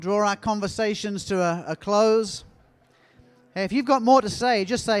draw our conversations to a close. Hey, if you've got more to say,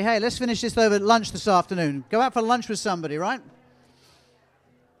 just say, hey, let's finish this over at lunch this afternoon. Go out for lunch with somebody, right?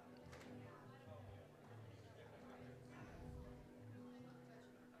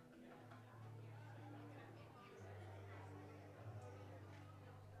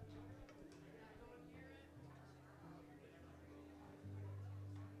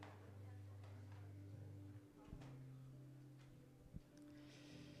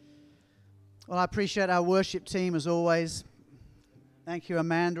 Well, I appreciate our worship team as always. Thank you,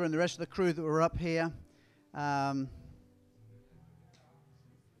 Amanda, and the rest of the crew that were up here. I've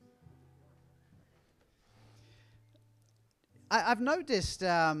noticed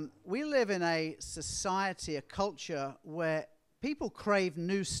we live in a society, a culture where people crave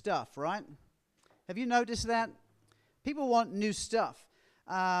new stuff, right? Have you noticed that? People want new stuff.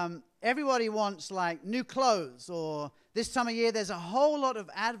 Everybody wants like new clothes, or this time of year there's a whole lot of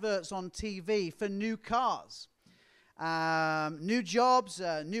adverts on TV for new cars, new jobs,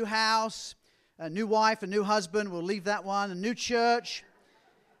 new house, a new wife, a new husband, we'll leave that one, a new church.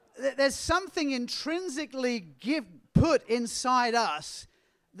 There's something intrinsically put inside us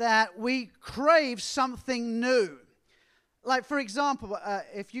that we crave something new. Like, for example,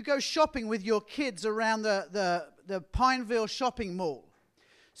 if you go shopping with your kids around the Pineville shopping mall,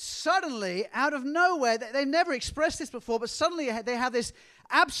 suddenly, out of nowhere, they've never expressed this before, but suddenly they have this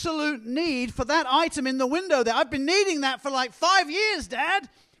absolute need for that item in the window there. I've been needing that for like 5 years, Dad.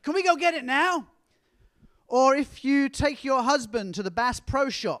 Can we go get it now? Or if you take your husband to the Bass Pro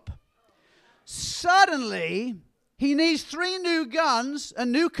Shop, suddenly he needs 3 new guns, a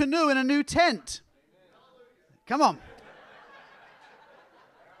new canoe, and a new tent. Come on.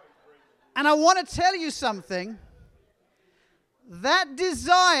 And I want to tell you something. That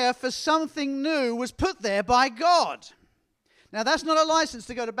desire for something new was put there by God. Now, that's not a license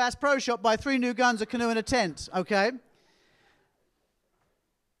to go to Bass Pro Shop, buy 3 new guns, a canoe, and a tent, okay?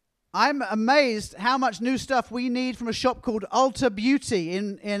 I'm amazed how much new stuff we need from a shop called Ulta Beauty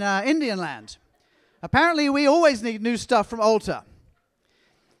in Indian Land. Apparently, we always need new stuff from Ulta.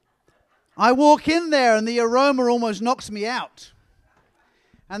 I walk in there, and the aroma almost knocks me out.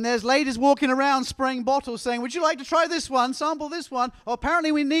 And there's ladies walking around spraying bottles saying, would you like to try this one, sample this one? Oh,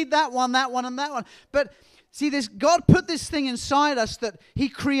 apparently we need that one, and that one. But see, God put this thing inside us that he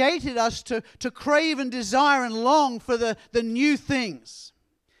created us to crave and desire and long for the new things.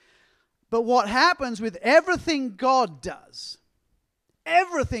 But what happens with everything God does,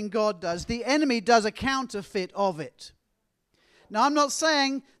 the enemy does a counterfeit of it. Now, I'm not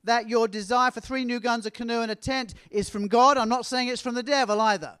saying that your desire for 3 new guns, a canoe, and a tent is from God. I'm not saying it's from the devil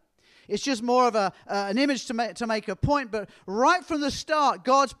either. It's just more of an image to make a point. But right from the start,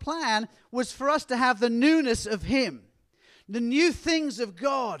 God's plan was for us to have the newness of him. The new things of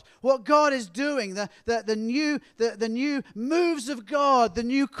God, what God is doing, the new moves of God, the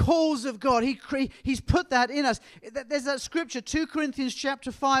new calls of God. He's put that in us. There's that scripture, 2 Corinthians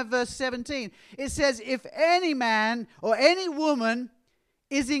chapter 5, verse 17. It says, if any man or any woman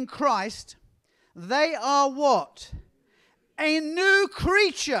is in Christ, they are what? A new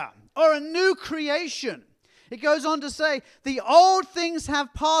creature or a new creation. It goes on to say, the old things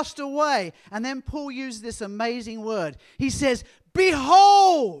have passed away. And then Paul used this amazing word. He says,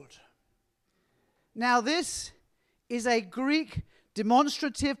 behold. Now this is a Greek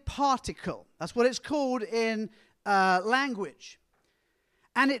demonstrative particle. That's what it's called in language.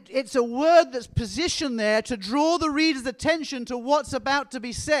 And it's a word that's positioned there to draw the reader's attention to what's about to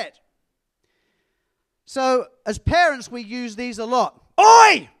be said. So as parents, we use these a lot.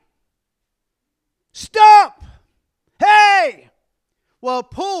 Oi! Stop! Hey! Well,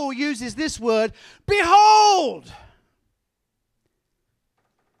 Paul uses this word, behold!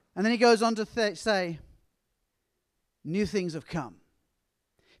 And then he goes on to say, new things have come.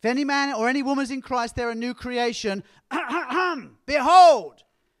 If any man or any woman is in Christ, they're a new creation. Behold!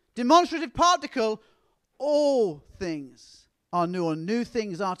 Demonstrative particle, all things are new, or new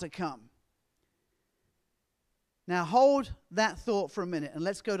things are to come. Now hold that thought for a minute, and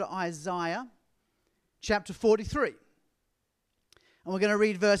let's go to Isaiah chapter 43. And we're going to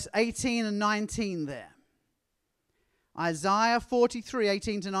read verse 18 and 19 there. Isaiah 43,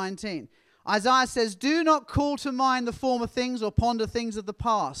 18 to 19. Isaiah says, do not call to mind the former things or ponder things of the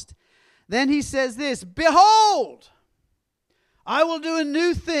past. Then he says this, behold, I will do a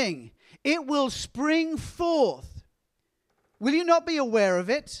new thing. It will spring forth. Will you not be aware of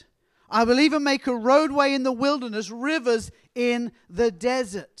it? I will even make a roadway in the wilderness, rivers in the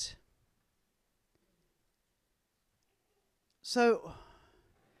desert. So,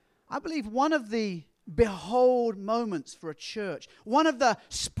 I believe one of the behold moments for a church. One of the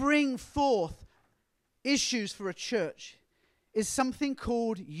spring forth issues for a church is something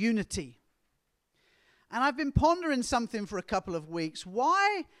called unity. And I've been pondering something for a couple of weeks.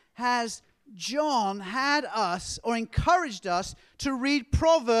 Why has John had us or encouraged us to read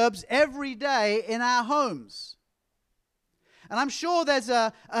Proverbs every day in our homes? And I'm sure there's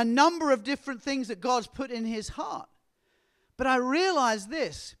a number of different things that God's put in his heart. But I realize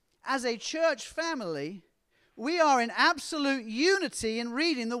this, as a church family, we are in absolute unity in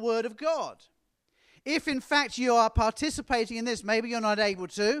reading the Word of God. If in fact you are participating in this, maybe you're not able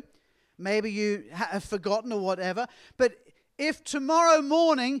to, maybe you have forgotten or whatever, but if tomorrow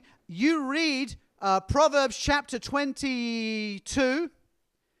morning you read Proverbs chapter 22,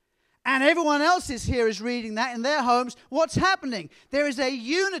 and everyone else here is reading that in their homes, what's happening? There is a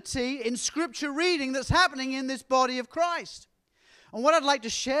unity in Scripture reading that's happening in this body of Christ. And what I'd like to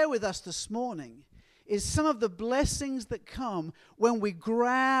share with us this morning is some of the blessings that come when we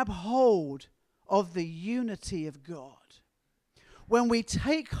grab hold of the unity of God. When we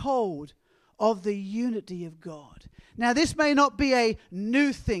take hold of the unity of God. Now, this may not be a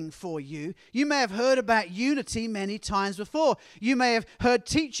new thing for you. You may have heard about unity many times before. You may have heard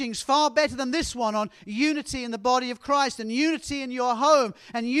teachings far better than this one on unity in the body of Christ and unity in your home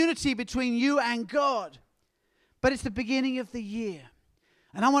and unity between you and God. But it's the beginning of the year.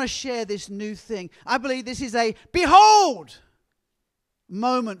 And I want to share this new thing. I believe this is a behold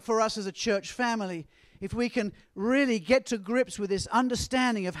moment for us as a church family. If we can really get to grips with this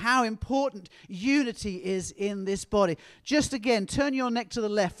understanding of how important unity is in this body. Just again, turn your neck to the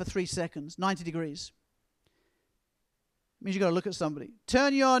left for 3 seconds, 90 degrees. Means you've got to look at somebody.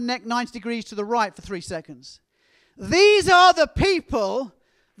 Turn your neck 90 degrees to the right for 3 seconds. These are the people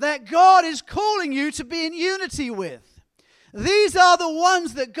that God is calling you to be in unity with. These are the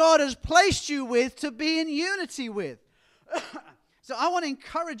ones that God has placed you with to be in unity with. So I want to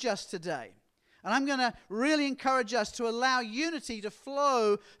encourage us today. And I'm going to really encourage us to allow unity to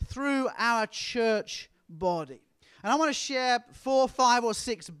flow through our church body. And I want to share 4, 5, or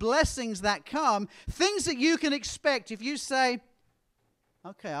 6 blessings that come, things that you can expect if you say,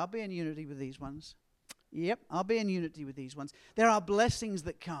 okay, I'll be in unity with these ones. Yep, I'll be in unity with these ones. There are blessings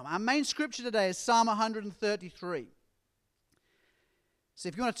that come. Our main scripture today is Psalm 133. So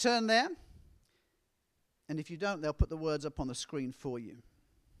if you want to turn there, and if you don't, they'll put the words up on the screen for you.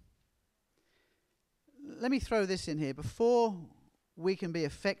 Let me throw this in here. Before we can be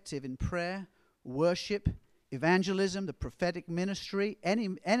effective in prayer, worship, evangelism, the prophetic ministry,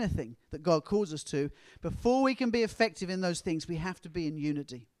 anything that God calls us to, before we can be effective in those things, we have to be in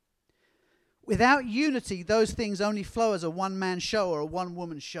unity. Without unity, those things only flow as a one-man show or a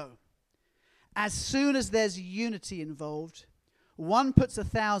one-woman show. As soon as there's unity involved, 1 puts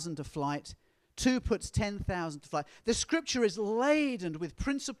 1,000 to flight, 2 puts 10,000 to flight. The scripture is laden with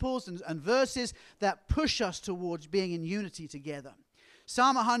principles and verses that push us towards being in unity together.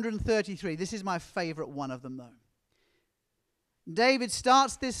 Psalm 133, this is my favorite one of them though. David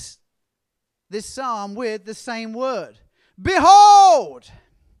starts this psalm with the same word. Behold!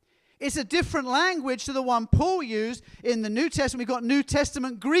 It's a different language to the one Paul used in the New Testament. We've got New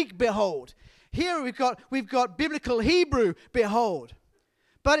Testament Greek, behold. Here we've got biblical Hebrew, behold.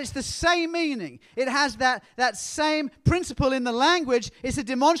 But it's the same meaning. It has that same principle in the language. It's a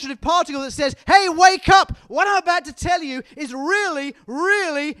demonstrative particle that says, hey, wake up. What I'm about to tell you is really,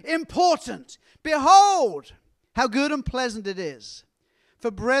 really important. Behold, how good and pleasant it is for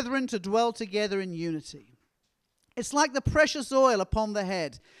brethren to dwell together in unity. It's like the precious oil upon the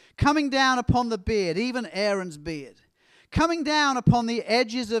head, coming down upon the beard, even Aaron's beard, coming down upon the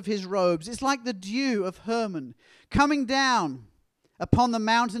edges of his robes. It's like the dew of Hermon, coming down upon the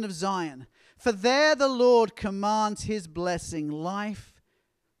mountain of Zion. For there the Lord commands his blessing, life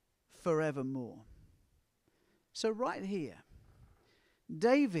forevermore. So right here,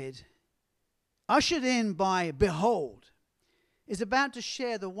 David, ushered in by behold, is about to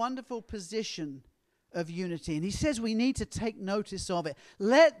share the wonderful position of unity. And he says we need to take notice of it.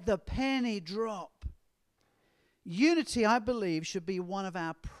 Let the penny drop. Unity, I believe, should be one of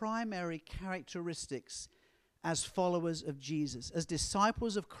our primary characteristics as followers of Jesus, as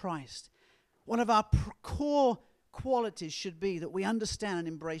disciples of Christ. One of our core qualities should be that we understand and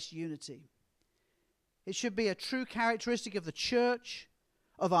embrace unity. It should be a true characteristic of the church,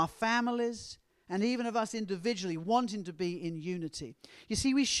 of our families, and even of us individually wanting to be in unity. You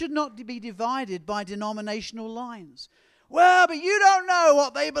see, we should not be divided by denominational lines. Well, but you don't know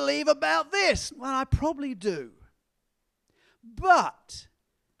what they believe about this. Well, I probably do. But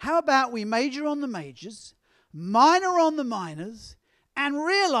how about we major on the majors, minor on the minors, and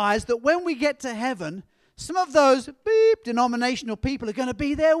realize that when we get to heaven, some of those denominational people are going to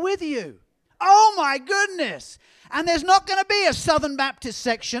be there with you. Oh my goodness. And there's not going to be a Southern Baptist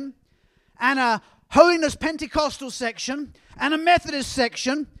section and a Holiness Pentecostal section and a Methodist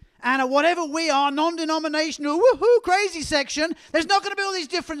section and a whatever we are, non-denominational, woohoo, crazy section. There's not going to be all these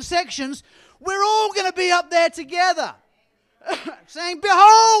different sections. We're all going to be up there together saying,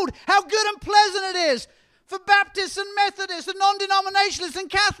 behold, how good and pleasant it is for Baptists and Methodists and non-denominationalists and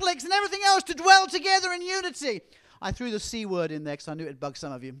Catholics and everything else to dwell together in unity. I threw the C word in there because I knew it would bug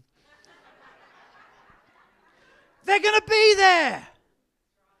some of you. They're going to be there.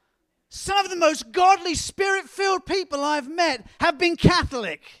 Some of the most godly, spirit-filled people I've met have been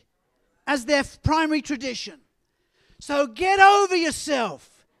Catholic as their primary tradition. So get over yourself.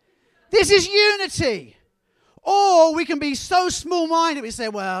 This is unity. Or we can be so small-minded, we say,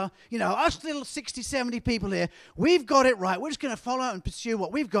 well, you know, us little 60, 70 people here, we've got it right. We're just going to follow and pursue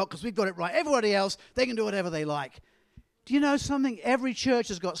what we've got because we've got it right. Everybody else, they can do whatever they like. Do you know something? Every church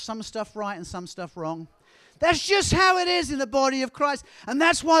has got some stuff right and some stuff wrong. That's just how it is in the body of Christ. And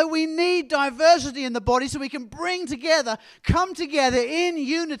that's why we need diversity in the body so we can bring together, come together in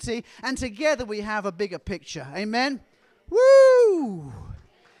unity, and together we have a bigger picture. Amen? Woo!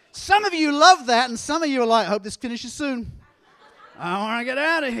 Some of you love that, and some of you are like, I hope this finishes soon. I want to get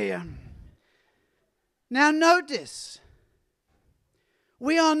out of here. Now notice,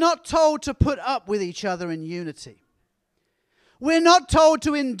 we are not told to put up with each other in unity. We're not told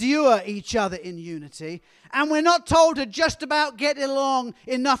to endure each other in unity. And we're not told to just about get along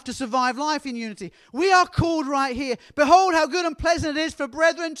enough to survive life in unity. We are called right here. Behold how good and pleasant it is for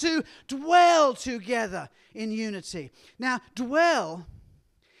brethren to dwell together in unity. Now, dwell,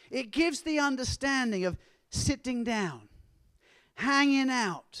 it gives the understanding of sitting down, hanging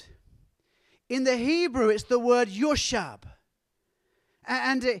out. In the Hebrew, it's the word yoshab.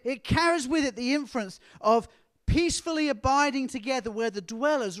 And it carries with it the inference of peacefully abiding together where the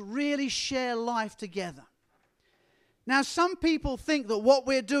dwellers really share life together. Now, some people think that what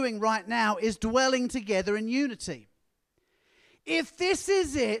we're doing right now is dwelling together in unity. If this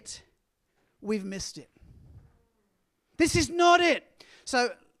is it, we've missed it. This is not it. So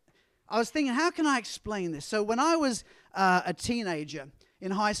I was thinking, how can I explain this? So when I was a teenager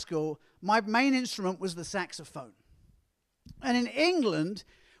in high school, my main instrument was the saxophone. And in England,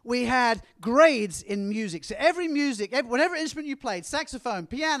 we had grades in music. So whatever instrument you played, saxophone,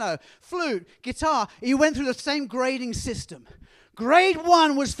 piano, flute, guitar, you went through the same grading system. Grade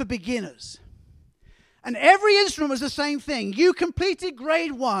 1 was for beginners. And every instrument was the same thing. You completed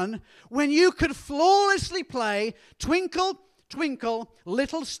grade 1 when you could flawlessly play Twinkle, Twinkle,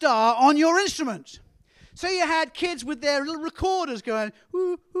 Little Star on your instrument. So you had kids with their little recorders going,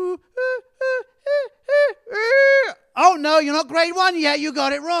 ooh, ooh, ooh, ooh, ooh, ooh. Oh, no, you're not grade 1 yet. You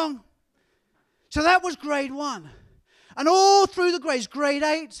got it wrong. So that was grade 1. And all through the grades, grade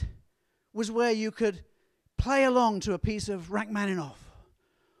 8 was where you could play along to a piece of Rachmaninoff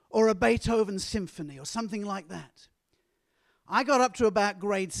or a Beethoven symphony or something like that. I got up to about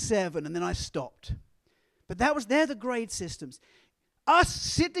grade 7 and then I stopped. But they're the grade systems. Us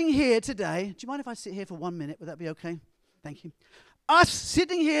sitting here today, do you mind if I sit here for 1 minute? Would that be okay? Thank you. Us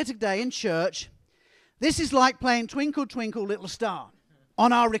sitting here today in church, this is like playing Twinkle, Twinkle, Little Star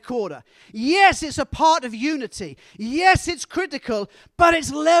on our recorder. Yes, it's a part of unity. Yes, it's critical, but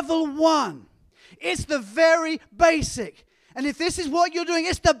it's level 1. It's the very basic. And if this is what you're doing,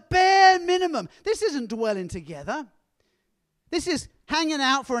 it's the bare minimum. This isn't dwelling together. This is hanging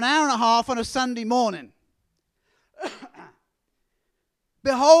out for an hour and a half on a Sunday morning.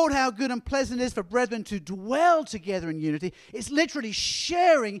 Behold how good and pleasant it is for brethren to dwell together in unity. It's literally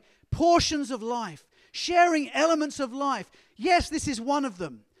sharing portions of life, sharing elements of life. Yes, this is one of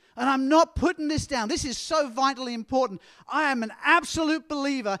them. And I'm not putting this down. This is so vitally important. I am an absolute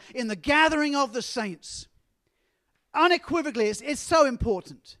believer in the gathering of the saints. Unequivocally, it's so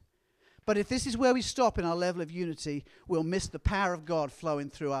important. But if this is where we stop in our level of unity, we'll miss the power of God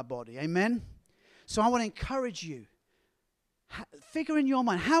flowing through our body. Amen? So I want to encourage you. Figure in your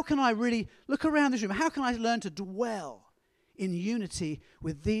mind, how can I really look around this room? How can I learn to dwell in unity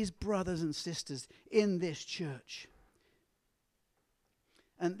with these brothers and sisters in this church?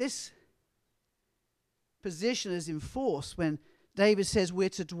 And this position is enforced when David says we're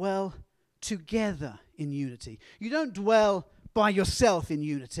to dwell together in unity. You don't dwell by yourself in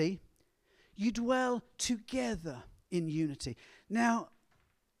unity. You dwell together in unity. Now,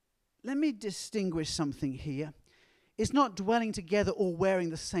 let me distinguish something here. It's not dwelling together or wearing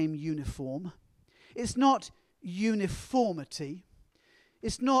the same uniform. It's not uniformity.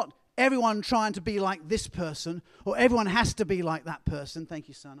 It's not everyone trying to be like this person or everyone has to be like that person. Thank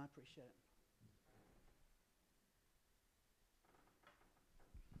you, son. I appreciate it.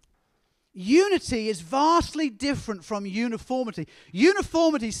 Unity is vastly different from uniformity.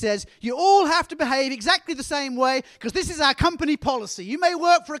 Uniformity says you all have to behave exactly the same way because this is our company policy. You may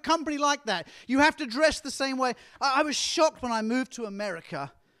work for a company like that. You have to dress the same way. I was shocked when I moved to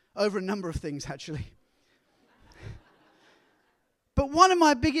America over a number of things, actually. But one of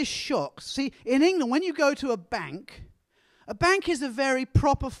my biggest shocks, see, in England, when you go to a bank is a very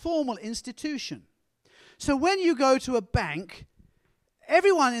proper, formal institution. So when you go to a bank,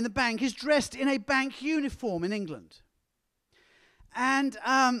 everyone in the bank is dressed in a bank uniform in England. And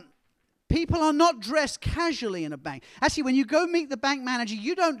people are not dressed casually in a bank. Actually, when you go meet the bank manager,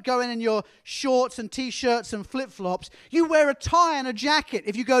 you don't go in your shorts and T-shirts and flip-flops. You wear a tie and a jacket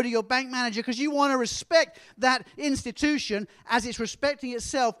if you go to your bank manager because you want to respect that institution as it's respecting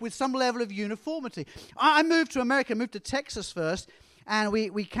itself with some level of uniformity. I moved to America, moved to Texas first, and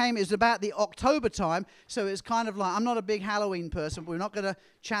we came, it was about the October time, so it was kind of like, I'm not a big Halloween person, but we're not going to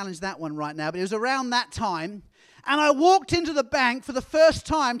challenge that one right now, but it was around that time. And I walked into the bank for the first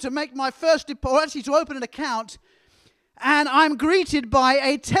time to make my first deposit, actually to open an account, and I'm greeted by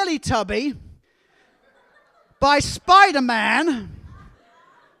a Teletubby, by Spider-Man,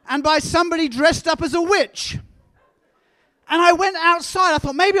 and by somebody dressed up as a witch. And I went outside. I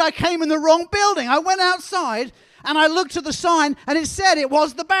thought, maybe I came in the wrong building. I went outside, and I looked at the sign, and it said it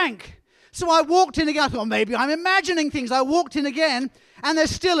was the bank. So I walked in again. I thought, maybe I'm imagining things. I walked in again, and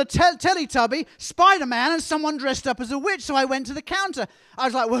there's still a Teletubby, Spider-Man, and someone dressed up as a witch. So I went to the counter. I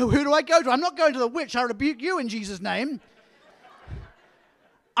was like, well, who do I go to? I'm not going to the witch. I rebuke you in Jesus' name.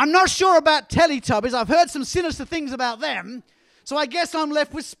 I'm not sure about Teletubbies. I've heard some sinister things about them. So I guess I'm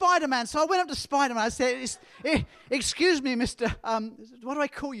left with Spider-Man. So I went up to Spider-Man. I said, excuse me, Mr. What do I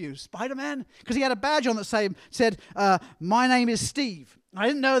call you, Spider-Man? Because he had a badge on that said, my name is Steve. I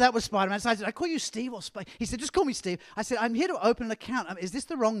didn't know that was Spider-Man. So I said, I call you Steve or Spider? He said, just call me Steve. I said, I'm here to open an account. Is this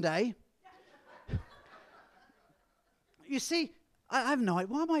the wrong day? You see, I have no idea.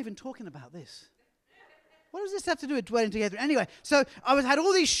 Why am I even talking about this? What does this have to do with dwelling together? Anyway, so I had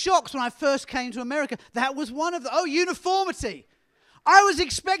all these shocks when I first came to America. That was one of the, uniformity. I was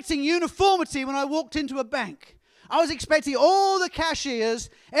expecting uniformity when I walked into a bank. I was expecting all the cashiers,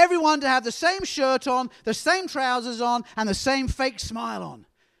 everyone to have the same shirt on, the same trousers on, and the same fake smile on.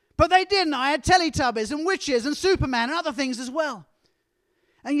 But they didn't. I had Teletubbies and witches and Superman and other things as well.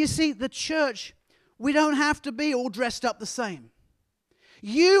 And you see, the church, we don't have to be all dressed up the same.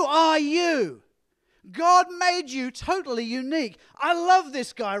 You are you. God made you totally unique. I love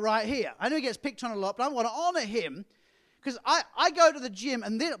this guy right here. I know he gets picked on a lot, but I want to honor him. Because I go to the gym,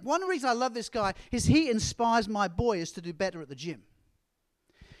 and one reason I love this guy is he inspires my boys to do better at the gym.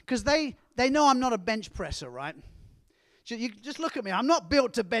 Because they know I'm not a bench presser, right? You just look at me. I'm not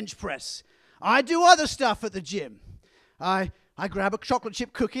built to bench press. I do other stuff at the gym. I grab a chocolate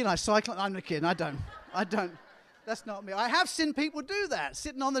chip cookie and I cycle. I'm not kidding. I don't. That's not me. I have seen people do that,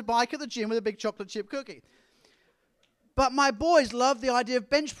 sitting on the bike at the gym with a big chocolate chip cookie. But my boys love the idea of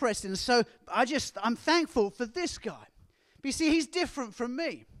bench pressing, so I'm thankful for this guy. But you see, he's different from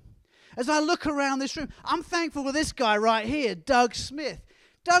me. As I look around this room, I'm thankful for this guy right here, Doug Smith.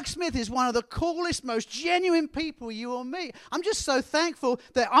 Doug Smith is one of the coolest, most genuine people you will meet. I'm just so thankful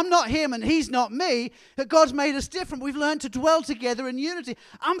that I'm not him and he's not me, that God's made us different. We've learned to dwell together in unity.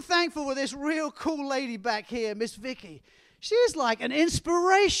 I'm thankful for this real cool lady back here, Miss Vicky. She's like an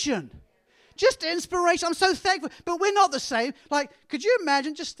inspiration. Just inspiration. I'm so thankful. But we're not the same. Like, could you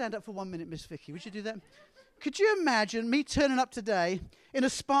imagine? Just stand up for 1 minute, Miss Vicky. Would you do that? Could you imagine me turning up today in a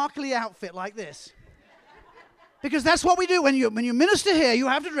sparkly outfit like this? Because that's what we do. When you minister here, you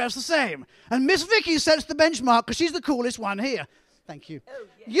have to dress the same. And Miss Vicky sets the benchmark because she's the coolest one here. Thank you. Oh,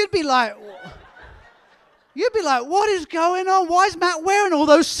 yeah. You'd be like, what is going on? Why is Matt wearing all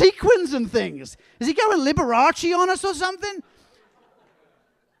those sequins and things? Is he going Liberace on us or something?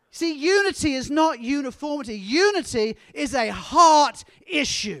 See, unity is not uniformity. Unity is a heart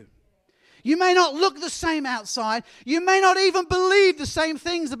issue. You may not look the same outside. You may not even believe the same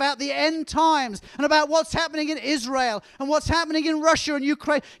things about the end times and about what's happening in Israel and what's happening in Russia and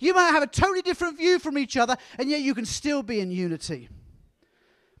Ukraine. You might have a totally different view from each other, and yet you can still be in unity.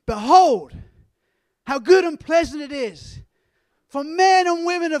 Behold, how good and pleasant it is for men and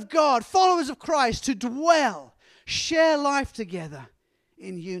women of God, followers of Christ, to dwell, share life together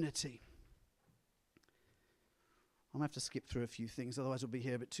in unity. I'm going to have to skip through a few things, otherwise we'll be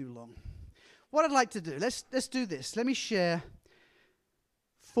here a bit too long. What I'd like to do, let's do this. Let me share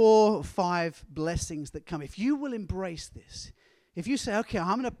 4 or 5 blessings that come. If you will embrace this, If you say, okay,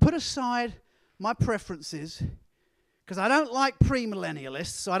 I'm going to put aside my preferences because I don't like premillennialists,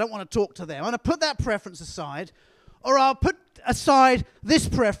 so I don't want to talk to them. I'm going to put that preference aside, or I'll put aside this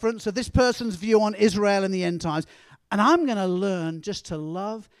preference of this person's view on Israel in the end times, and I'm going to learn just to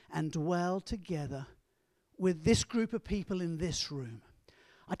love and dwell together with this group of people in this room.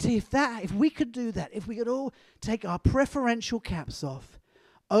 I tell you, if we could do that, if we could all take our preferential caps off,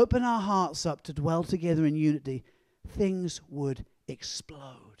 open our hearts up to dwell together in unity, things would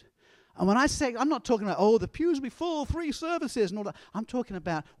explode. And when I say, I'm not talking about, the pews will be full, 3 services and all that. I'm talking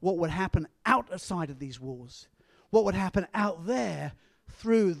about what would happen outside of these walls. What would happen out there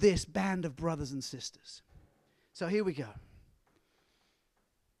through this band of brothers and sisters. So here we go.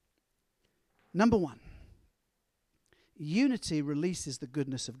 Number 1. Unity releases the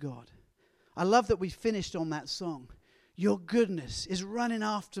goodness of God. I love that we finished on that song. Your goodness is running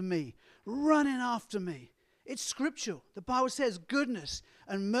after me, running after me. It's scriptural. The Bible says goodness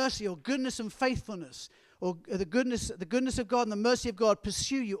and mercy, or goodness and faithfulness, or the goodness of God and the mercy of God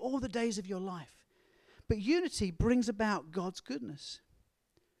pursue you all the days of your life. But unity brings about God's goodness.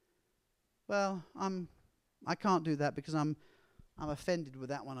 Well, I can't do that because I'm offended with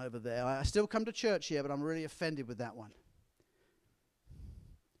that one over there. I still come to church here, but I'm really offended with that one.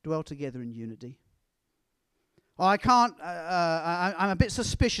 Dwell together in unity. Oh, I can't, I'm a bit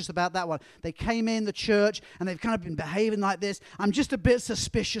suspicious about that one. They came in the church and they've kind of been behaving like this. I'm just a bit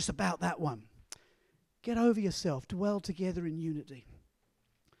suspicious about that one. Get over yourself. Dwell together in unity.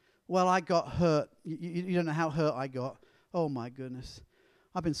 Well, I got hurt. You don't know how hurt I got. Oh, my goodness.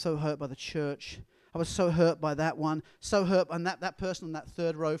 I've been so hurt by the church. I was so hurt by that one. So hurt. And that person on that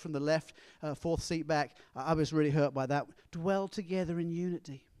 3rd row from the left, 4th seat back, I was really hurt by that. Dwell together in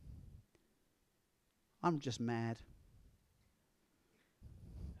unity. I'm just mad.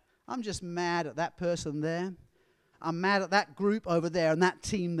 I'm just mad at that person there. I'm mad at that group over there and that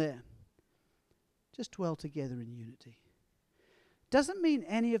team there. Just dwell together in unity. Doesn't mean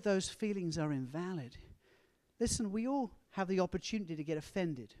any of those feelings are invalid. Listen, we all have the opportunity to get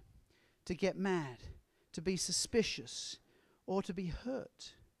offended, to get mad, to be suspicious, or to be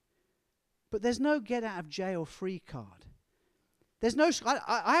hurt. But there's no get out of jail free card. There's no.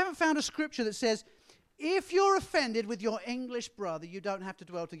 I haven't found a scripture that says, if you're offended with your English brother, you don't have to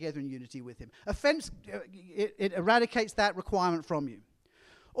dwell together in unity with him. Offense, it eradicates that requirement from you.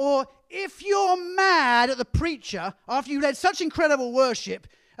 Or if you're mad at the preacher after you led such incredible worship,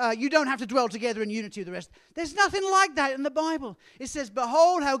 you don't have to dwell together in unity with the rest. There's nothing like that in the Bible. It says,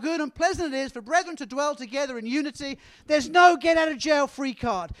 behold how good and pleasant it is for brethren to dwell together in unity. There's no get out of jail free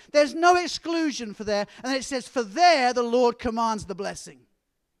card. There's no exclusion for there. And it says, for there the Lord commands the blessing.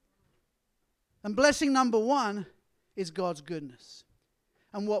 And blessing number 1 is God's goodness.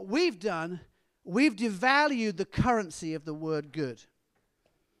 And what we've done, we've devalued the currency of the word good.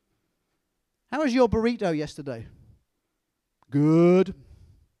 How was your burrito yesterday? Good.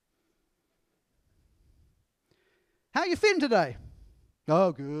 How you feeling today?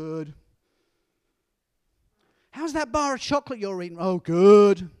 Oh, good. How's that bar of chocolate you're eating? Oh,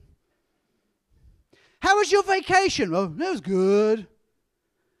 good. How was your vacation? Oh, that was good.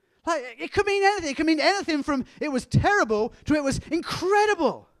 Like, it could mean anything. It could mean anything from it was terrible to it was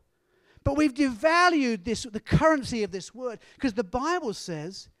incredible. But we've devalued the currency of this word, because the Bible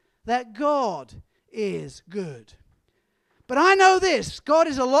says that God is good. But I know this, God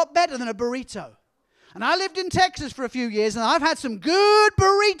is a lot better than a burrito. And I lived in Texas for a few years, and I've had some good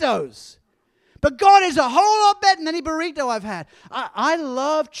burritos. But God is a whole lot better than any burrito I've had. I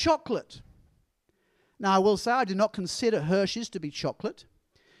love chocolate. Now, I will say I do not consider Hershey's to be chocolate.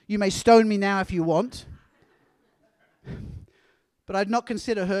 You may stone me now if you want. But I do not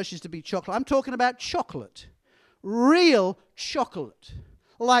consider Hershey's to be chocolate. I'm talking about chocolate. Real chocolate.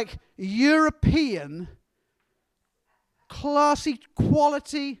 Like European, classy,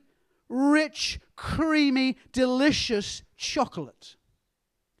 quality, rich, creamy, delicious chocolate.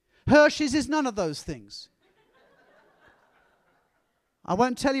 Hershey's is none of those things. I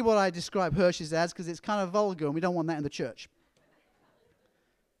won't tell you what I describe Hershey's as because it's kind of vulgar and we don't want that in the church.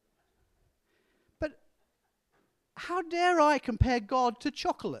 But how dare I compare God to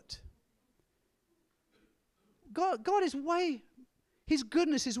chocolate? God is His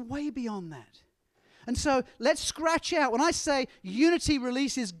goodness is way beyond that. And so let's scratch out. When I say unity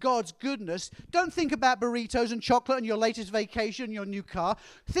releases God's goodness, don't think about burritos and chocolate and your latest vacation and your new car.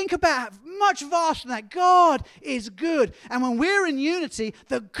 Think about much vaster than that. God is good. And when we're in unity,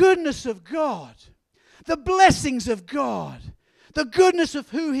 the goodness of God, the blessings of God, the goodness of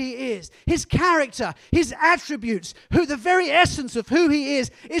who He is, His character, His attributes, the very essence of who He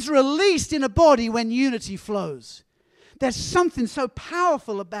is released in a body when unity flows. There's something so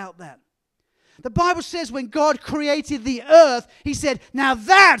powerful about that. The Bible says when God created the earth, he said, now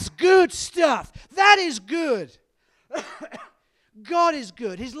that's good stuff. That is good. God is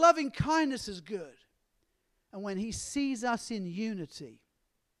good. His loving kindness is good. And when he sees us in unity,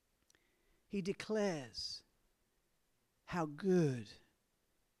 he declares how good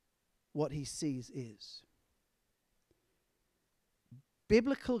what he sees is.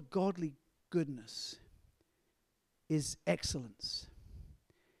 Biblical godly goodness is excellence.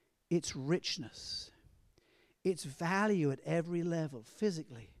 It's richness. It's value at every level,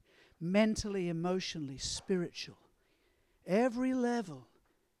 physically, mentally, emotionally, spiritual. Every level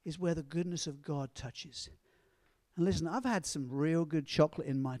is where the goodness of God touches. And listen, I've had some real good chocolate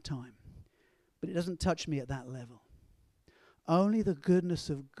in my time, but it doesn't touch me at that level. Only the goodness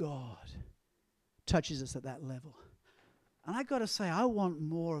of God touches us at that level. And I got to say, I want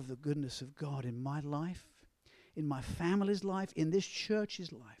more of the goodness of God in my life, in my family's life, in this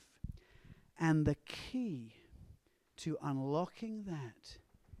church's life. And the key to unlocking that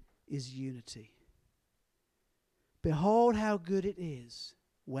is unity. Behold how good it is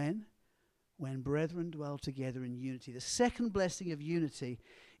when brethren dwell together in unity. The second blessing of unity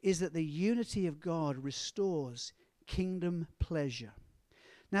is that the unity of God restores kingdom pleasure.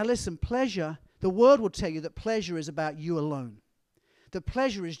 Now listen, pleasure, the world will tell you that pleasure is about you alone. That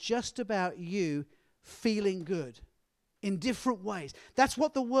pleasure is just about you feeling good in different ways. That's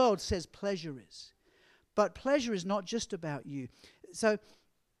what the world says pleasure is. But pleasure is not just about you. So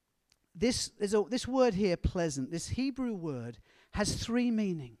this word here, pleasant, this Hebrew word has three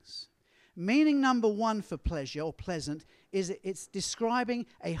meanings. Meaning number one for pleasure or pleasant is it's describing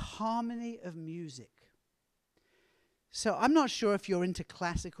a harmony of music. So I'm not sure if you're into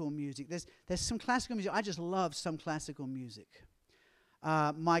classical music. There's some classical music. I just love some classical music.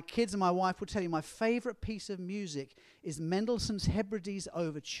 My kids and my wife will tell you my favorite piece of music is Mendelssohn's Hebrides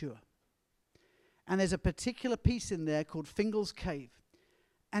Overture. And there's a particular piece in there called Fingal's Cave.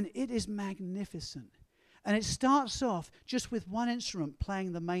 And it is magnificent. And it starts off just with one instrument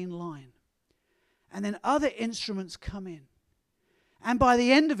playing the main line. And then other instruments come in. And by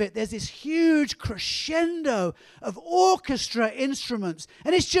the end of it, there's this huge crescendo of orchestra instruments.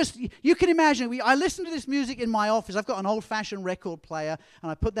 And it's just, you can imagine, I listen to this music in my office. I've got an old-fashioned record player,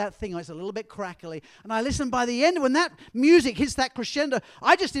 and I put that thing on. It's a little bit crackly. And I listen by the end, when that music hits that crescendo,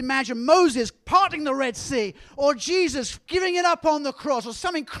 I just imagine Moses parting the Red Sea, or Jesus giving it up on the cross, or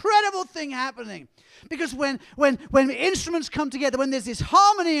some incredible thing happening. Because when instruments come together, when there's this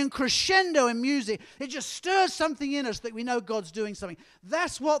harmony and crescendo in music, it just stirs something in us that we know God's doing something.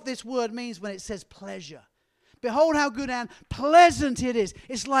 That's what this word means when it says pleasure. Behold how good and pleasant it is.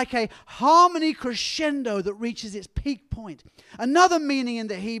 It's like a harmony crescendo that reaches its peak point. Another meaning in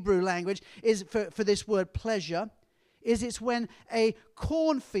the Hebrew language is for this word pleasure is it's when a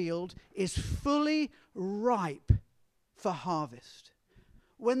cornfield is fully ripe for harvest.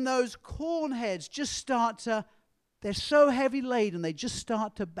 When those corn heads just start to, they're so heavy laden, they just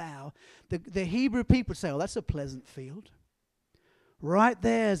start to bow. The Hebrew people say, oh, that's a pleasant field. Right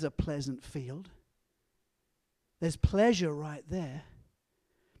there's a pleasant field. There's pleasure right there.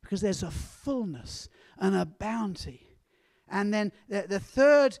 Because there's a fullness and a bounty. And then the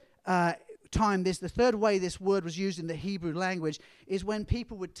third the third way this word was used in the Hebrew language is when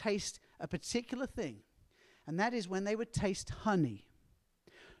people would taste a particular thing. And that is when they would taste honey.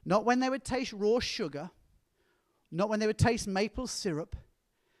 Not when they would taste raw sugar, not when they would taste maple syrup,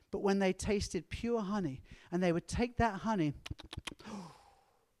 but when they tasted pure honey. And they would take that honey,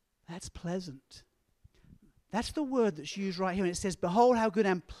 that's pleasant. That's the word that's used right here. And it says, behold how good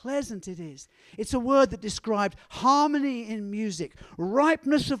and pleasant it is. It's a word that described harmony in music,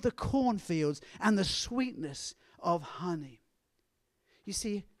 ripeness of the cornfields, and the sweetness of honey. You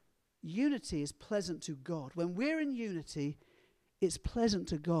see, unity is pleasant to God. When we're in unity, it's pleasant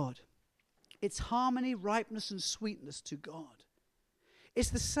to God. It's harmony, ripeness, and sweetness to God. It's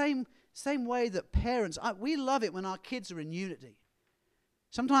the same way that parents, we love it when our kids are in unity.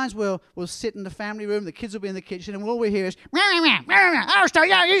 Sometimes we'll sit in the family room, the kids will be in the kitchen, and all we hear is,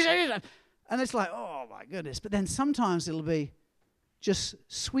 and it's like, oh my goodness. But then sometimes it'll be just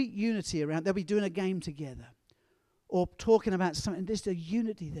sweet unity around. They'll be doing a game together or talking about something. There's a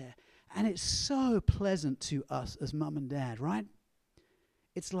unity there. And it's so pleasant to us as mum and dad, right?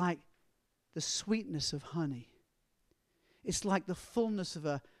 It's like the sweetness of honey. It's like the fullness of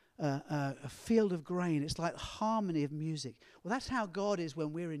a field of grain. It's like harmony of music. Well, that's how God is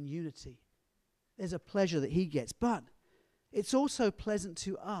when we're in unity. There's a pleasure that he gets. But it's also pleasant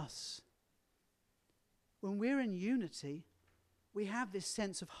to us. When we're in unity, we have this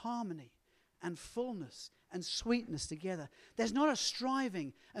sense of harmony and fullness and sweetness together. There's not a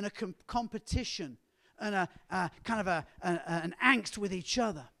striving and a competition and a kind of an angst with each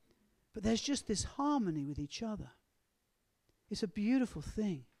other. But there's just this harmony with each other. It's a beautiful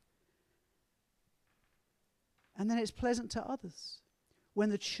thing. And then it's pleasant to others. When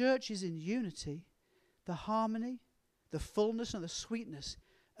the church is in unity, the harmony, the fullness, and the sweetness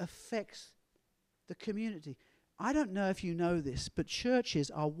affects the community. I don't know if you know this, but churches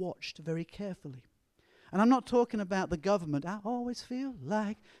are watched very carefully. And I'm not talking about the government. I always feel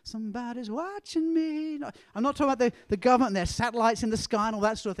like somebody's watching me. No, I'm not talking about the government and their satellites in the sky and all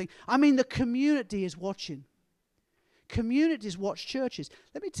that sort of thing. I mean the community is watching. Communities watch churches.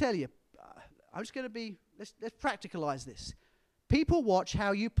 Let me tell you, I'm just going to be, let's practicalize this. People watch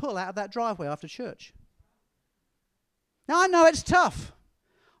how you pull out of that driveway after church. Now, I know it's tough.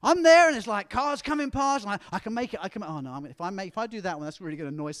 I'm there and it's like cars coming past and I can make it. Oh no, if I do that one, that's really going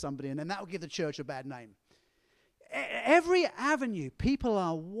to annoy somebody and then that will give the church a bad name. Every avenue, people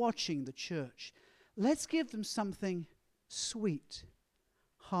are watching the church. Let's give them something sweet,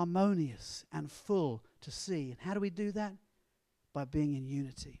 harmonious, and full to see. And how do we do that? By being in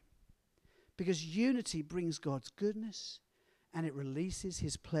unity. Because unity brings God's goodness and it releases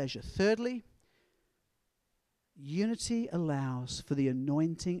his pleasure. Thirdly, unity allows for the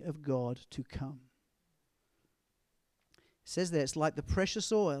anointing of God to come. It says there, it's like the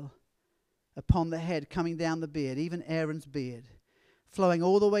precious oil upon the head coming down the beard, even Aaron's beard, flowing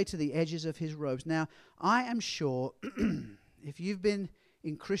all the way to the edges of his robes. Now, I am sure if you've been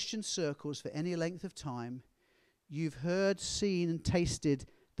in Christian circles for any length of time, you've heard, seen, and tasted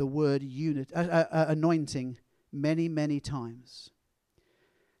the word anointing many, many times.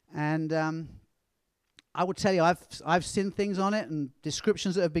 And I would tell you, I've seen things on it and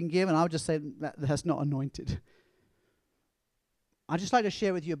descriptions that have been given. I would just say that's not anointed. I'd just like to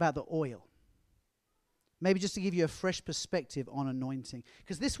share with you about the oil. Maybe just to give you a fresh perspective on anointing.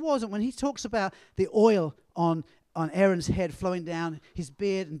 Because this wasn't, when he talks about the oil on Aaron's head flowing down his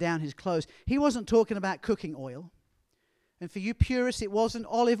beard and down his clothes, he wasn't talking about cooking oil. And for you purists, it wasn't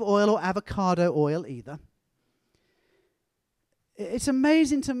olive oil or avocado oil either. It's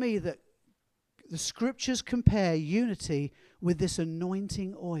amazing to me that the scriptures compare unity with this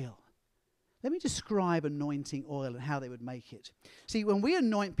anointing oil. Let me describe anointing oil and how they would make it. See, when we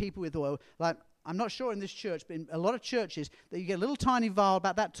anoint people with oil, like I'm not sure in this church, but in a lot of churches, that you get a little tiny vial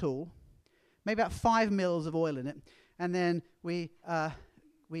about that tall, maybe about 5 mils of oil in it, and then we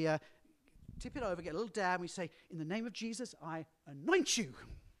tip it over, get a little dab, and we say, in the name of Jesus, I anoint you.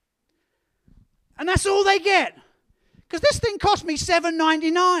 And that's all they get. Because this thing cost me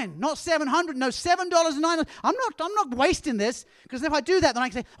 $7.99, not $700, no, $7.99. I'm not wasting this, because if I do that, then I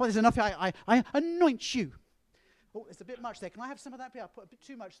can say, oh, there's enough here, I anoint you. Oh, it's a bit much there. Can I have some of that? I put a bit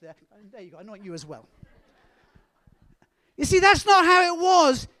too much there. There you go, I anoint you as well. You see, that's not how it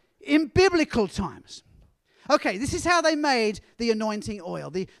was in biblical times. Okay, this is how they made the anointing oil,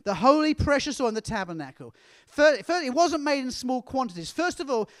 the holy, precious oil in the tabernacle. First, it wasn't made in small quantities. First of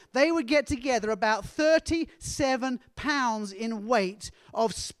all, they would get together about 37 pounds in weight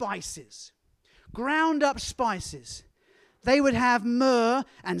of spices, ground up spices. They would have myrrh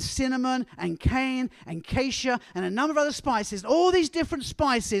and cinnamon and cane and cassia and a number of other spices. All these different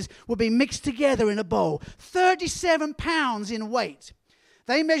spices would be mixed together in a bowl. 37 pounds in weight.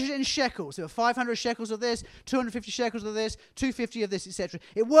 They measured it in shekels. There were 500 shekels of this, 250 shekels of this, 250 of this, etc.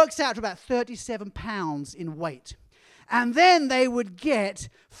 It works out to about 37 pounds in weight. And then they would get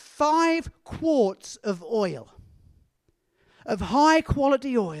 5 quarts of oil, of high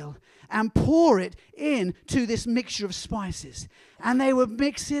quality oil, and pour it into this mixture of spices. And they would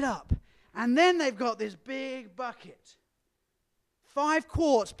mix it up. And then they've got this big bucket. 5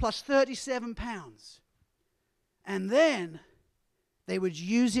 quarts plus 37 pounds. And then they would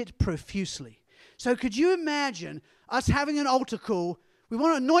use it profusely. So could you imagine us having an altar call? We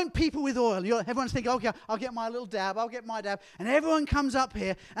want to anoint people with oil. Everyone's thinking, okay, I'll get my little dab, I'll get my dab. And everyone comes up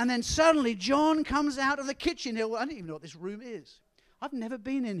here, and then suddenly John comes out of the kitchen here. Well, I don't even know what this room is. I've never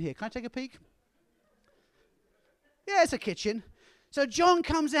been in here. Can I take a peek? Yeah, it's a kitchen. So John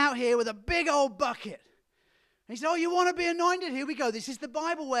comes out here with a big old bucket. And he said, oh, you want to be anointed? Here we go. This is the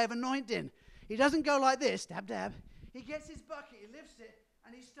Bible way of anointing. He doesn't go like this, dab, dab. He gets his bucket, he lifts it,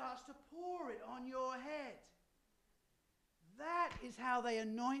 and he starts to pour it on your head. That is how they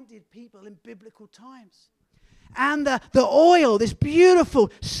anointed people in biblical times. And the oil, this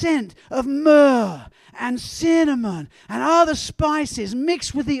beautiful scent of myrrh and cinnamon and other spices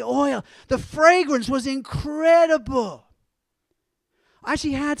mixed with the oil. The fragrance was incredible. I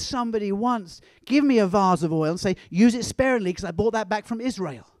actually had somebody once give me a vase of oil and say, use it sparingly because I bought that back from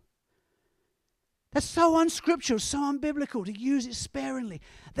Israel. That's so unscriptural, so unbiblical to use it sparingly.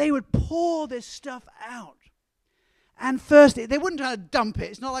 They would pour this stuff out. And first, they wouldn't kind of dump it.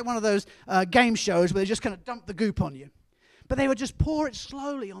 It's not like one of those game shows where they just kind of dump the goop on you. But they would just pour it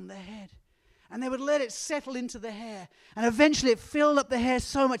slowly on their head. And they would let it settle into the hair. And eventually it filled up the hair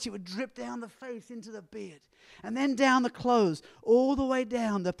so much it would drip down the face into the beard. And then down the clothes, all the way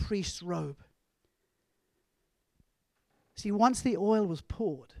down the priest's robe. See, once the oil was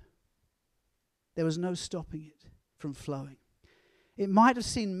poured, there was no stopping it from flowing. It might have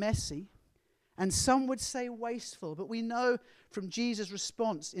seemed messy, and some would say wasteful, but we know from Jesus'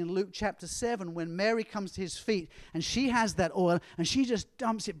 response in Luke chapter 7 when Mary comes to his feet and she has that oil and she just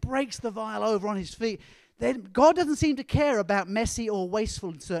dumps it, breaks the vial over on his feet. Then God doesn't seem to care about messy or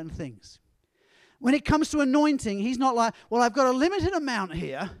wasteful in certain things. When it comes to anointing, he's not like, well, I've got a limited amount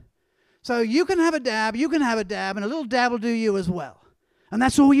here, so you can have a dab, and a little dab will do you as well. And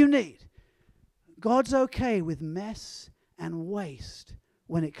that's all you need. God's okay with mess and waste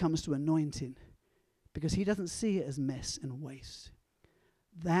when it comes to anointing, because he doesn't see it as mess and waste.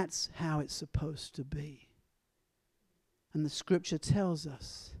 That's how it's supposed to be. And the scripture tells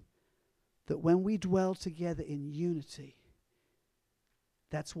us that when we dwell together in unity,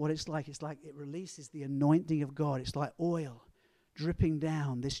 that's what it's like. It's like it releases the anointing of God. It's like oil dripping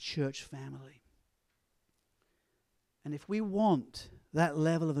down this church family. And if we want that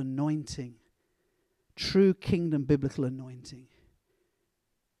level of anointing, true kingdom biblical anointing,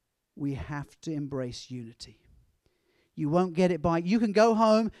 we have to embrace unity. You won't get it by, you can go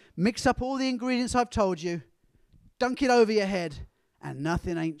home, mix up all the ingredients I've told you, dunk it over your head, and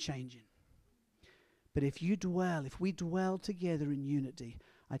nothing ain't changing. But if we dwell together in unity,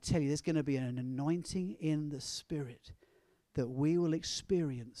 I tell you, there's going to be an anointing in the Spirit that we will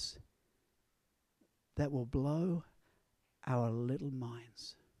experience that will blow our little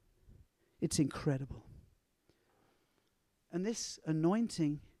minds. It's incredible. And this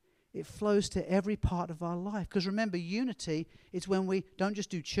anointing, it flows to every part of our life. Because remember, unity is when we don't just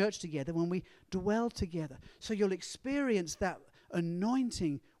do church together, when we dwell together. So you'll experience that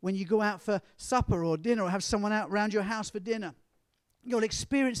anointing when you go out for supper or dinner or have someone out around your house for dinner. You'll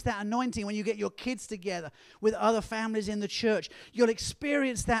experience that anointing when you get your kids together with other families in the church. You'll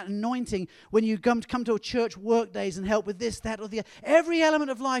experience that anointing when you come to a church work days and help with this, that, or the other. Every element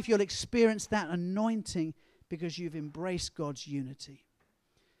of life, you'll experience that anointing because you've embraced God's unity.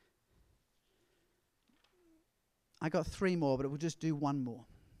 I got 3 more, but we'll just do 1 more.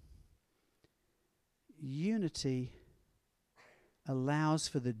 Unity allows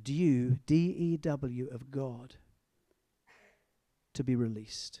for the dew, D-E-W, of God to be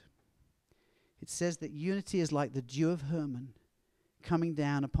released. It says that unity is like the dew of Hermon coming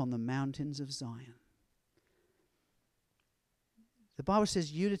down upon the mountains of Zion. The Bible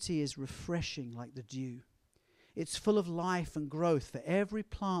says unity is refreshing like the dew. It's full of life and growth for every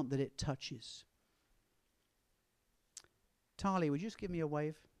plant that it touches. Talia, would you just give me a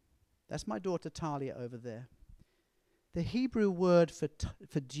wave? That's my daughter Talia over there. The Hebrew word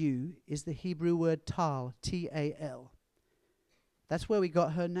for dew is the Hebrew word tal, T-A-L. That's where we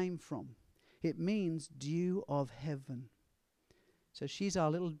got her name from. It means dew of heaven. So she's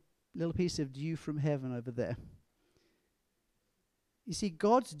our little piece of dew from heaven over there. You see,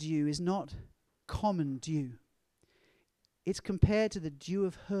 God's dew is not common dew. It's compared to the dew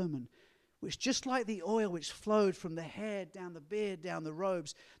of Hermon, which just like the oil which flowed from the hair down the beard, down the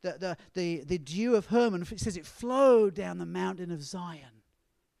robes, the dew of Hermon, it says it flowed down the mountain of Zion.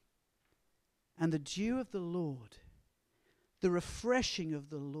 And the dew of the Lord, the refreshing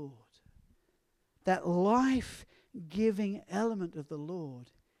of the Lord, that life-giving element of the Lord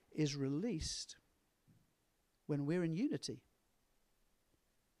is released when we're in unity.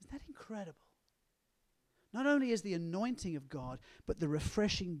 Isn't that incredible? Not only is the anointing of God, but the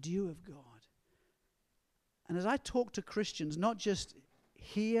refreshing dew of God. And as I talk to Christians, not just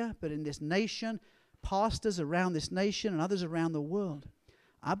here, but in this nation, pastors around this nation and others around the world,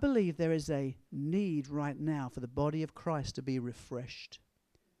 I believe there is a need right now for the body of Christ to be refreshed.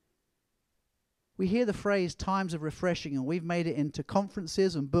 We hear the phrase times of refreshing, and we've made it into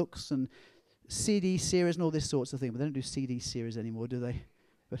conferences and books and CD series and all this sorts of thing. But they don't do CD series anymore, do they?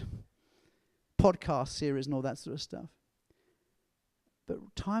 But podcast series and all that sort of stuff. But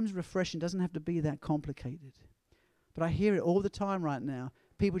times of refreshing doesn't have to be that complicated. But I hear it all the time right now.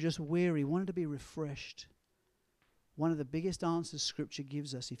 People just weary, wanting to be refreshed. One of the biggest answers Scripture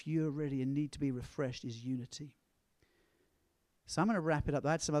gives us, if you are ready and need to be refreshed, is unity. So I'm going to wrap it up.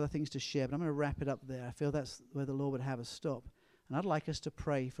 I had some other things to share, but I'm going to wrap it up there. I feel that's where the Lord would have us stop. And I'd like us to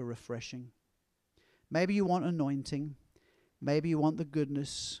pray for refreshing. Maybe you want anointing. Maybe you want the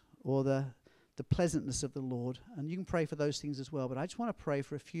goodness or the the pleasantness of the Lord. And you can pray for those things as well. But I just want to pray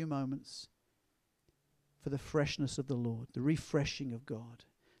for a few moments for the freshness of the Lord, the refreshing of God,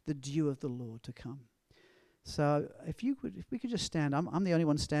 the dew of the Lord to come. So if we could just stand. I'm the only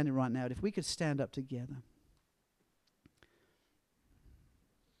one standing right now. But if we could stand up together.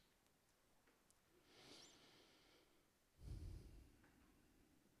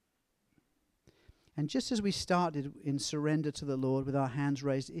 And just as we started in surrender to the Lord with our hands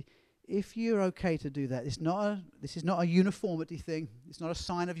raised, if you're okay to do that, this is not a uniformity thing. It's not a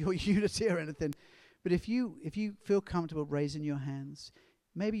sign of your unity or anything. But if you feel comfortable raising your hands,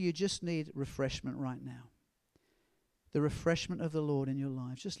 maybe you just need refreshment right now. The refreshment of the Lord in your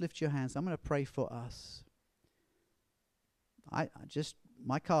lives. Just lift your hands. I'm going to pray for us.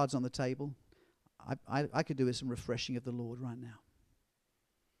 My card's on the table. I could do with some refreshing of the Lord right now.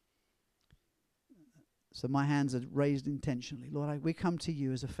 So my hands are raised intentionally. Lord, we come to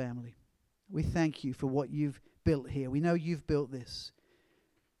you as a family. We thank you for what you've built here. We know you've built this.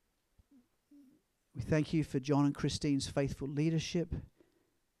 We thank you for John and Christine's faithful leadership,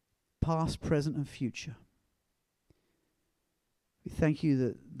 past, present, and future. We thank you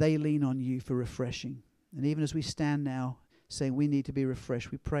that they lean on you for refreshing. And even as we stand now saying we need to be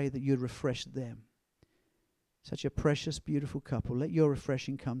refreshed, we pray that you'd refresh them. Such a precious, beautiful couple. Let your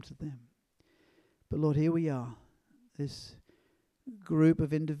refreshing come to them. But Lord, here we are, this group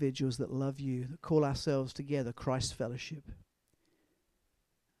of individuals that love you, that call ourselves together Christ Fellowship.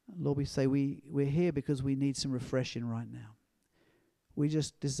 Lord, we say we're here because we need some refreshing right now. We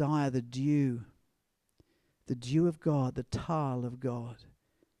just desire the dew of God, the tal of God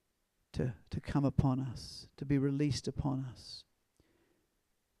to come upon us, to be released upon us.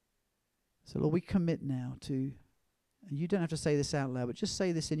 So Lord, we commit now to, and you don't have to say this out loud, but just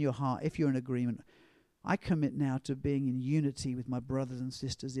say this in your heart if you're in agreement. I commit now to being in unity with my brothers and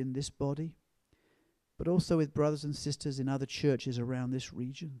sisters in this body, but also with brothers and sisters in other churches around this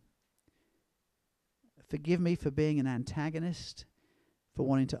region. Forgive me for being an antagonist, for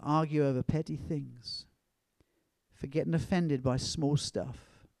wanting to argue over petty things, for getting offended by small stuff,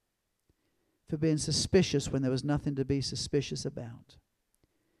 for being suspicious when there was nothing to be suspicious about.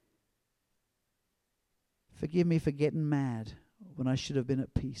 Forgive me for getting mad when I should have been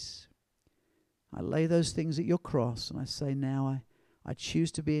at peace. I lay those things at your cross and I say now I choose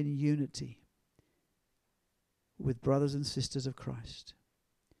to be in unity with brothers and sisters of Christ.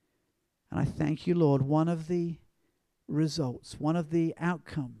 And I thank you, Lord, one of the results, one of the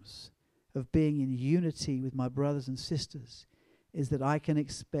outcomes of being in unity with my brothers and sisters is that I can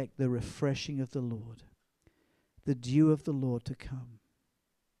expect the refreshing of the Lord, the dew of the Lord to come.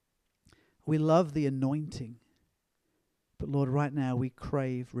 We love the anointing, but Lord, right now we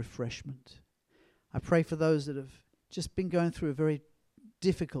crave refreshment. I pray for those that have just been going through a very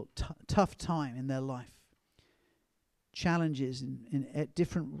difficult, tough time in their life. Challenges at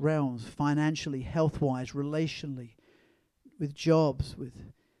different realms, financially, health-wise, relationally, with jobs, with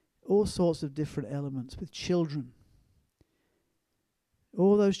all sorts of different elements, with children.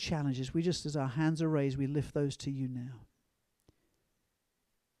 All those challenges, we just, as our hands are raised, we lift those to you now.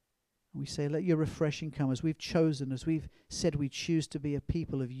 We say, let your refreshing come as we've chosen, as we've said we choose to be a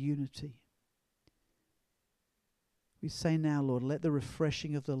people of unity. We say now, Lord, let the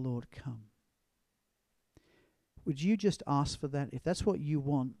refreshing of the Lord come. Would you just ask for that? If that's what you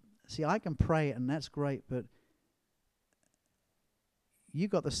want. See, I can pray it and that's great, but you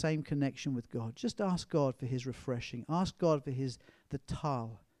got the same connection with God. Just ask God for his refreshing. Ask God for the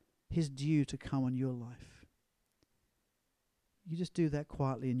tal, his dew to come on your life. You just do that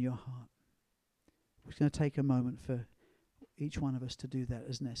quietly in your heart. We're going to take a moment for each one of us to do that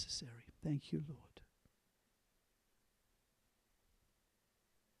as necessary. Thank you, Lord.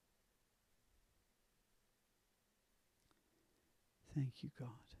 Thank you, God.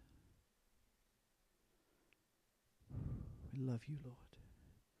 We love you, Lord.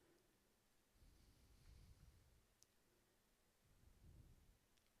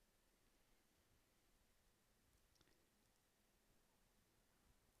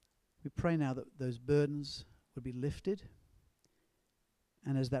 We pray now that those burdens would be lifted,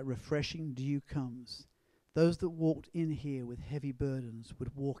 and as that refreshing dew comes, those that walked in here with heavy burdens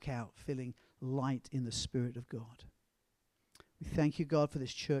would walk out feeling light in the Spirit of God. We thank you, God, for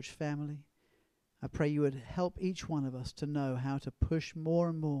this church family. I pray you would help each one of us to know how to push more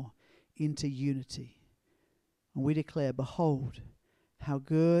and more into unity. And we declare, behold, how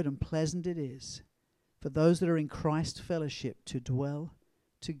good and pleasant it is for those that are in Christ fellowship to dwell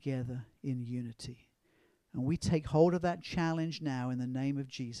together in unity. And we take hold of that challenge now in the name of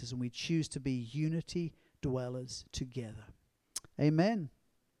Jesus, and we choose to be unity dwellers together. Amen.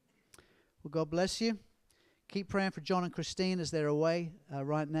 Well, God bless you. Keep praying for John and Christine as they're away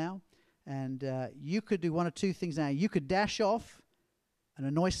right now. And you could do one of two things now. You could dash off and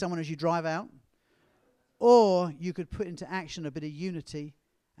annoy someone as you drive out, or you could put into action a bit of unity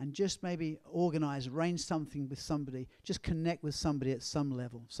and just maybe arrange something with somebody. Just connect with somebody at some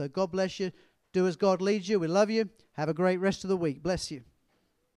level. So God bless you. Do as God leads you. We love you. Have a great rest of the week. Bless you.